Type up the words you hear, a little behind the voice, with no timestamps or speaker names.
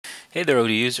Hey there, Odoo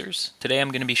users. Today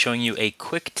I'm going to be showing you a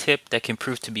quick tip that can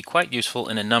prove to be quite useful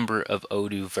in a number of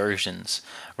Odoo versions.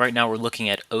 Right now we're looking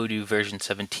at Odoo version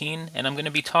 17, and I'm going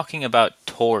to be talking about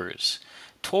tours.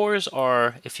 Tours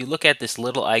are, if you look at this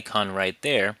little icon right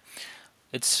there,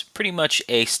 it's pretty much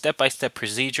a step-by-step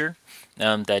procedure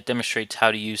that demonstrates how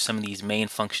to use some of these main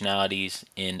functionalities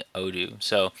in Odoo.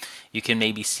 So you can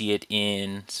maybe see it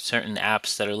in certain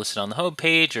apps that are listed on the home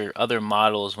page or other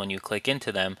models. When you click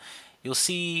into them, you'll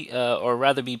see or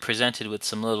rather be presented with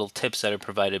some little tips that are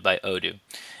provided by Odoo.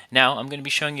 Now I'm going to be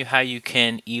showing you how you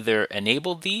can either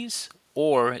enable these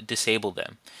or disable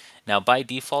them. Now by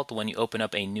default, when you open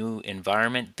up a new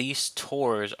environment, these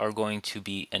tours are going to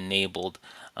be enabled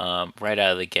right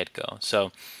out of the get-go.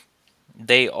 So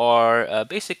they are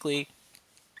basically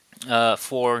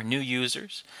for new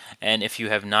users, and if you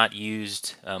have not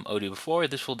used Odoo before,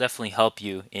 this will definitely help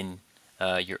you in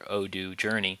your Odoo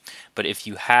journey. But if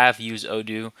you have used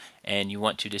Odoo and you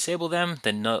want to disable them,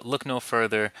 then look no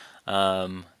further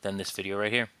than this video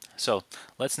right here. So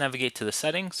let's navigate to the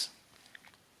settings,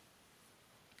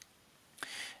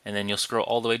 and then you'll scroll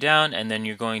all the way down, and then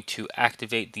you're going to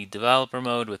activate the developer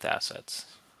mode with assets.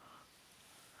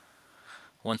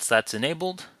 Once that's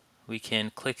enabled, we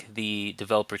can click the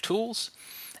developer tools,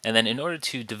 and then in order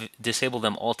to disable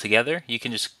them altogether, you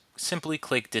can just simply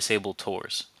click disable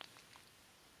tours.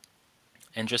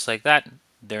 And just like that,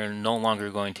 they're no longer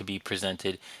going to be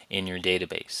presented in your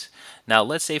database. Now,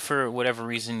 let's say for whatever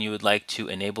reason you would like to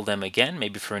enable them again,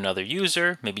 maybe for another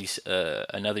user, maybe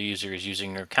another user is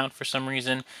using your account for some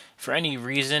reason. For any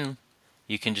reason,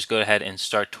 you can just go ahead and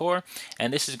start tour,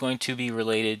 and this is going to be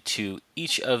related to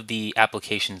each of the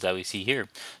applications that we see here.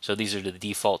 So these are the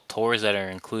default tours that are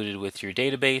included with your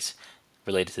database,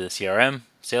 related to the CRM,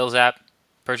 sales app,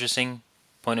 purchasing,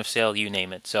 point of sale, you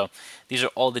name it. So these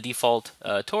are all the default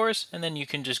tours, and then you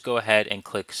can just go ahead and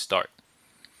click start.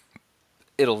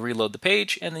 It'll reload the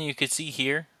page, and then you can see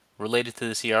here, related to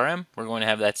the CRM, we're going to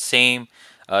have that same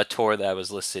tour that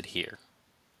was listed here.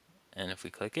 And if we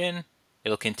click in,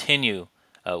 it'll continue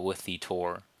with the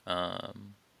tour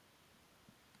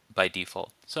by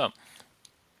default. So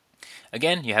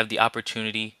again, you have the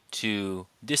opportunity to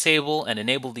disable and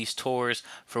enable these tours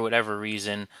for whatever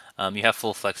reason. You have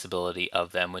full flexibility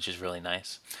of them, which is really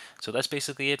nice. So that's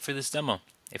basically it for this demo.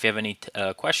 If you have any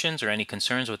questions or any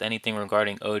concerns with anything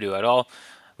regarding Odoo at all,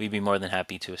 we'd be more than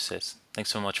happy to assist. Thanks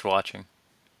so much for watching.